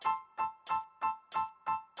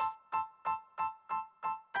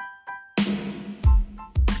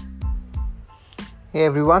Hey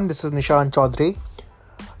everyone, this is Nishan Chaudhary.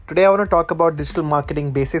 Today I want to talk about digital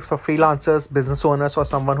marketing basics for freelancers, business owners, or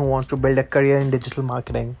someone who wants to build a career in digital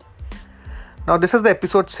marketing. Now, this is the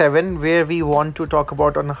episode 7 where we want to talk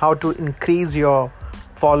about on how to increase your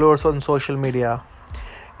followers on social media.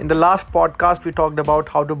 In the last podcast, we talked about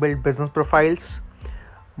how to build business profiles.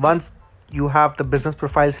 Once you have the business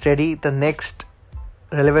profiles ready, the next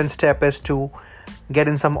relevant step is to get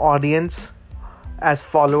in some audience as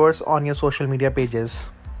followers on your social media pages.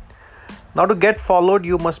 Now, to get followed,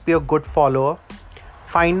 you must be a good follower.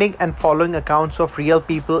 Finding and following accounts of real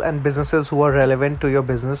people and businesses who are relevant to your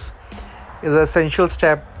business is an essential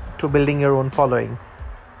step to building your own following.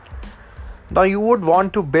 Now, you would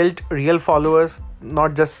want to build real followers,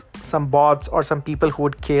 not just some bots or some people who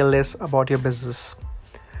would care less about your business.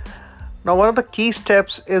 Now, one of the key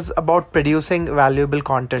steps is about producing valuable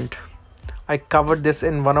content. I covered this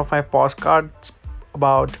in one of my postcards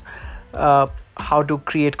about how to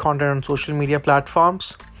create content on social media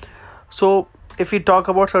platforms. So if we talk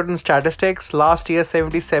about certain statistics, last year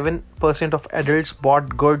 77% of adults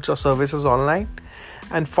bought goods or services online,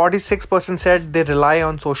 and 46% said they rely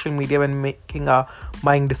on social media when making a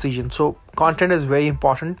buying decision. So content is very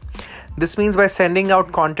important. This means by sending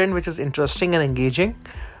out content which is interesting and engaging,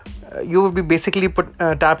 you will be basically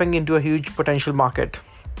tapping into a huge potential market.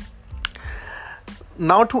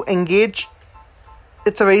 Now, to engage,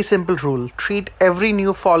 it's a very simple rule. Treat every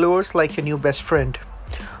new followers like your new best friend.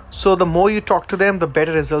 So the more you talk to them, the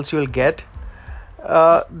better results you will get.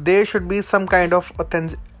 There should be some kind of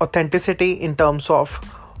authenticity in terms of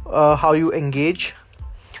how you engage.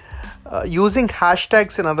 Using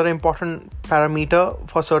hashtags is another important parameter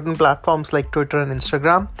for certain platforms like Twitter and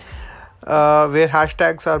Instagram, where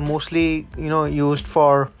hashtags are mostly used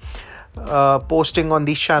for posting on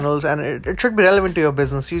these channels, and it should be relevant to your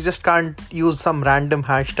business. You just can't use some random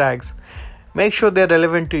hashtags. Make sure they're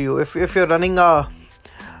relevant to you. If you're running a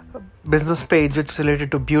business page which is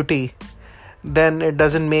related to beauty, then it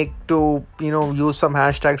doesn't make to use some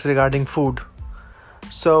hashtags regarding food.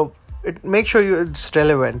 So make sure it's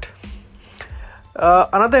relevant.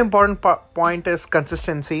 Another important point is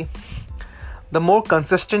consistency. The more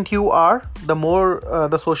consistent you are, the more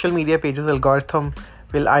the social media pages algorithm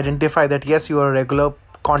will identify that yes, you are a regular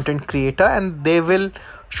content creator, and they will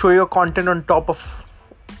show your content on top of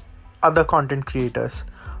other content creators.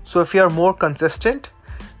 So if you are more consistent,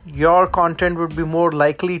 your content would be more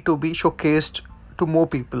likely to be showcased to more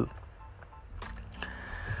people.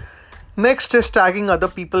 Next is tagging other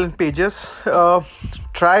people in pages.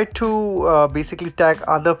 Try to basically tag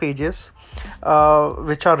other pages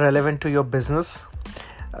which are relevant to your business.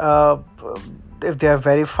 If they are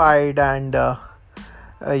verified and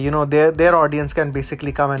their audience can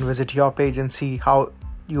basically come and visit your page and see how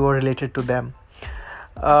you are related to them.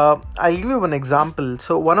 I'll give you one example.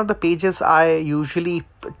 So one of the pages I usually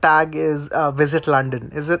tag is Visit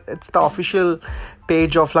London. It's the official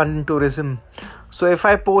page of London Tourism. So if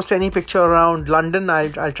I post any picture around London,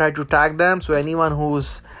 I'll try to tag them. So anyone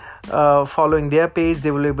who's following their page,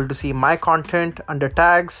 they will be able to see my content under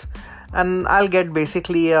tags, and I'll get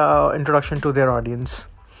basically an introduction to their audience.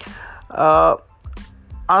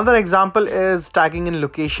 Another example is tagging in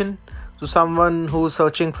location. So someone who's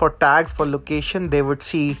searching for tags for location, they would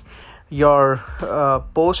see your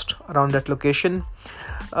post around that location.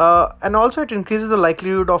 And also it increases the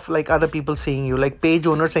likelihood of other people seeing you, like page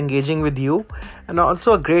owners engaging with you. And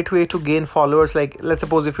also a great way to gain followers, like let's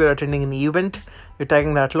suppose if you're attending an event, you're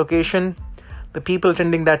tagging that location, the people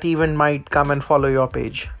attending that event might come and follow your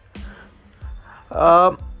page.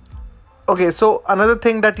 Okay, so another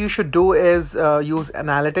thing that you should do is use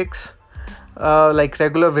analytics, like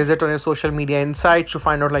regular visit on your social media insights to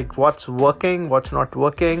find out what's working, what's not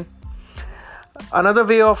working. Another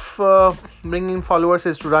way of bringing followers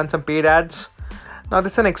is to run some paid ads. Now,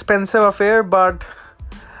 this is an expensive affair, but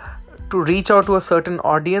to reach out to a certain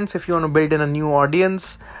audience, if you want to build in a new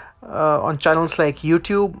audience on channels like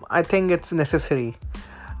YouTube, I think it's necessary.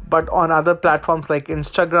 But on other platforms like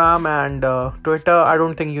Instagram and Twitter, I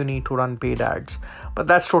don't think you need to run paid ads. But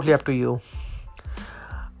that's totally up to you.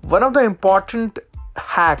 One of the important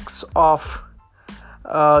hacks of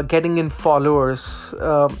getting in followers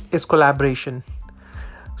is collaboration.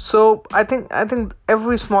 So I think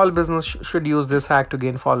every small business should use this hack to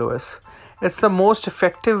gain followers. It's the most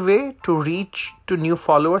effective way to reach to new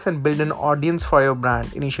followers and build an audience for your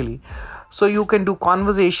brand initially. So you can do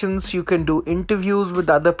conversations, you can do interviews with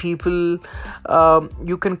other people,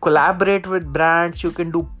 you can collaborate with brands, you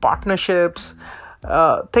can do partnerships,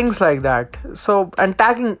 things like that. So, and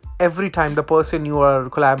tagging every time the person you are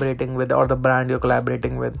collaborating with or the brand you're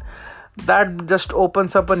collaborating with. that just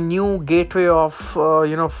opens up a new gateway of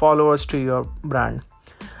followers to your brand.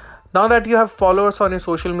 Now that you have followers on your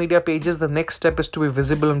social media pages, the next step is to be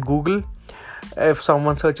visible on Google. If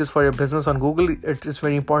someone searches for your business on Google, it is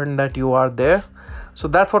very important that you are there. So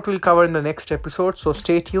that's what we'll cover in the next episode. So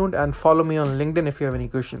stay tuned and follow me on LinkedIn if you have any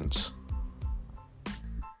questions.